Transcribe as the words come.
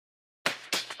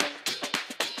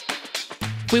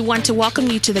We want to welcome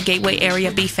you to the Gateway Area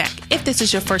BFAC. If this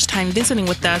is your first time visiting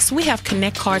with us, we have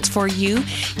Connect cards for you.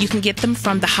 You can get them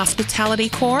from the Hospitality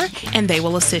Corps, and they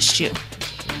will assist you.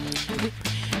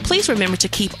 Please remember to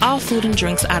keep all food and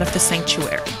drinks out of the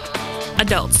sanctuary.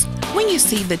 Adults, when you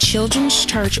see the Children's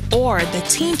Church or the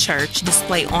Teen Church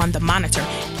display on the monitor,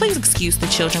 please excuse the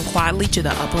children quietly to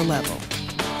the upper level.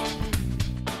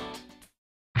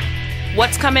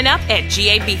 What's coming up at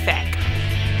GABFAC?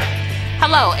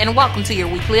 Hello and welcome to your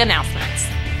weekly announcements.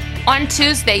 On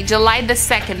Tuesday, July the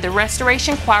 2nd, the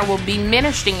Restoration Choir will be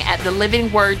ministering at the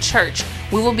Living Word Church.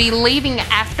 We will be leaving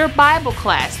after Bible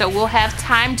class, so we'll have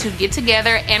time to get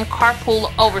together and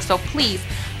carpool over. So please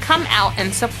come out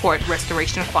and support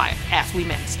Restoration Choir as we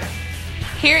minister.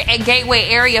 Here at Gateway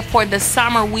Area for the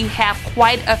summer, we have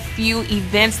quite a few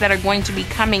events that are going to be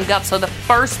coming up. So the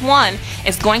first one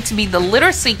is going to be the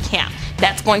Literacy Camp.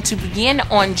 That's going to begin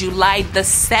on July the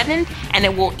 7th and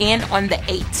it will end on the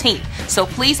 18th. So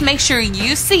please make sure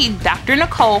you see Dr.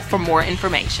 Nicole for more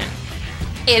information.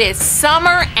 It is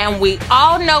summer and we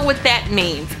all know what that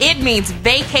means. It means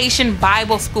Vacation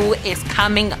Bible School is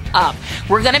coming up.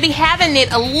 We're going to be having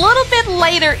it a little bit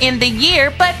later in the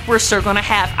year, but we're still going to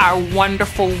have our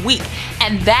wonderful week.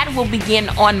 And that will begin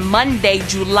on Monday,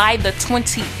 July the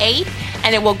 28th,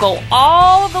 and it will go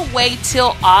all the way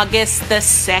till August the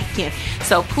 2nd.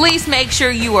 So please make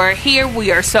sure you are here. We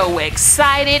are so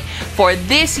excited for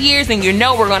this year's, and you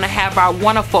know we're going to have our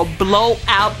wonderful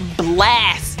blowout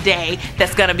blast day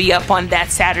that's going to be up on that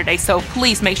Saturday. So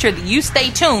please make sure that you stay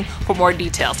tuned for more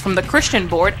details from the Christian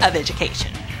Board of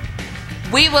Education.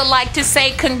 We would like to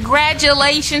say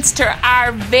congratulations to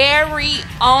our very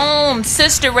own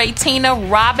Sister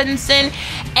Raytina Robinson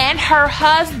and her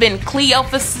husband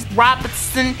Cleophas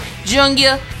Robinson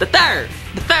Jr. the third,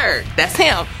 that's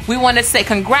him. We want to say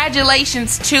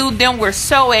congratulations to them. We're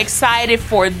so excited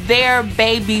for their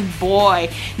baby boy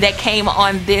that came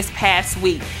on this past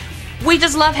week. We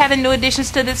just love having new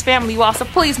additions to this family. You also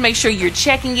please make sure you're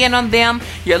checking in on them,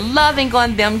 you're loving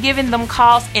on them, giving them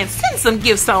calls, and send some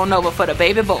gifts on over for the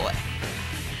baby boy.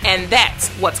 And that's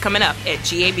what's coming up at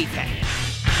GABFAC.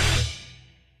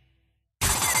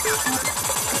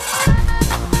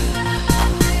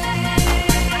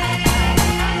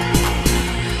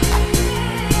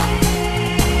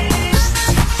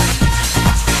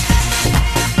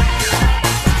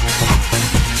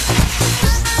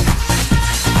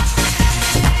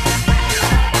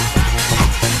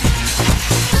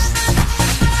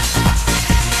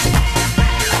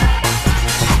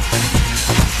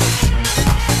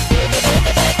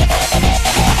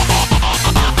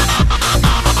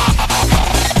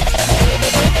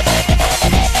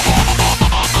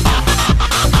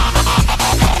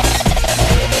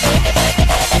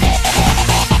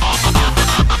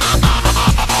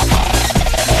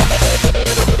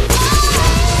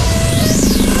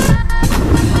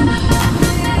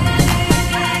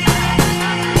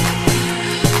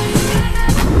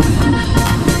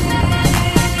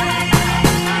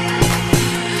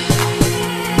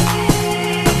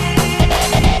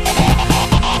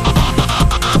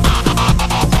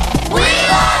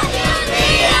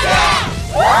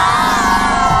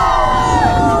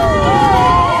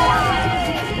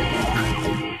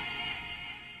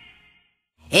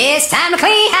 It's time to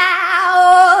clean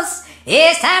house.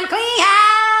 It's time to clean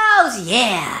house.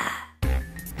 Yeah.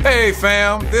 Hey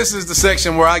fam, this is the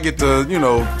section where I get to,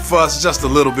 fuss just a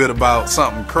little bit about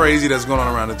something crazy that's going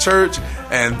on around the church.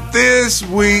 And this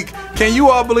week, can you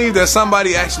all believe that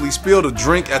somebody actually spilled a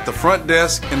drink at the front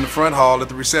desk in the front hall at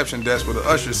the reception desk where the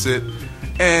ushers sit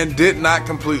and did not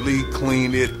completely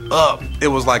clean it up? It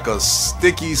was like a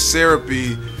sticky,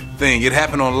 syrupy thing. It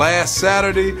happened on last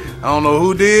Saturday. I don't know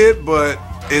who did, but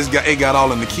it got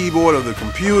all in the keyboard of the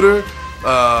computer.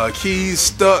 Keys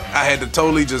stuck. I had to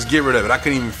totally just get rid of it. I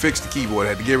couldn't even fix the keyboard. I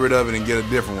had to get rid of it and get a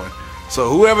different one. So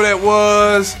whoever that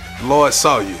was, the Lord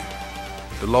saw you.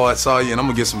 The Lord saw you, and I'm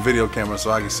gonna get some video camera so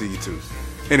I can see you too.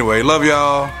 Anyway, love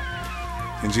y'all.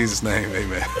 In Jesus' name,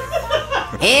 amen.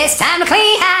 It's time to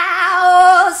clean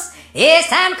house. It's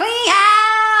time to clean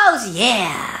house.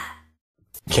 Yeah.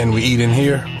 Can we eat in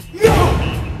here? No!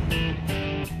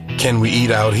 Can we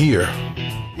eat out here?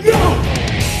 No!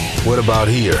 What about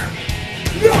here?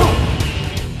 No!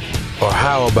 Or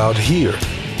how about here?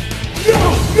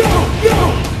 No!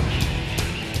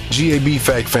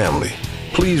 GABFAC family,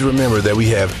 please remember that we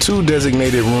have 2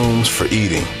 designated rooms for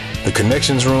eating, the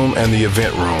Connections Room and the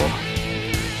Event Room.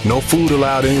 No food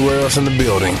allowed anywhere else in the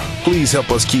building. Please help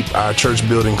us keep our church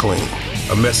building clean.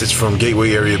 A message from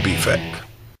Gateway Area BFAC.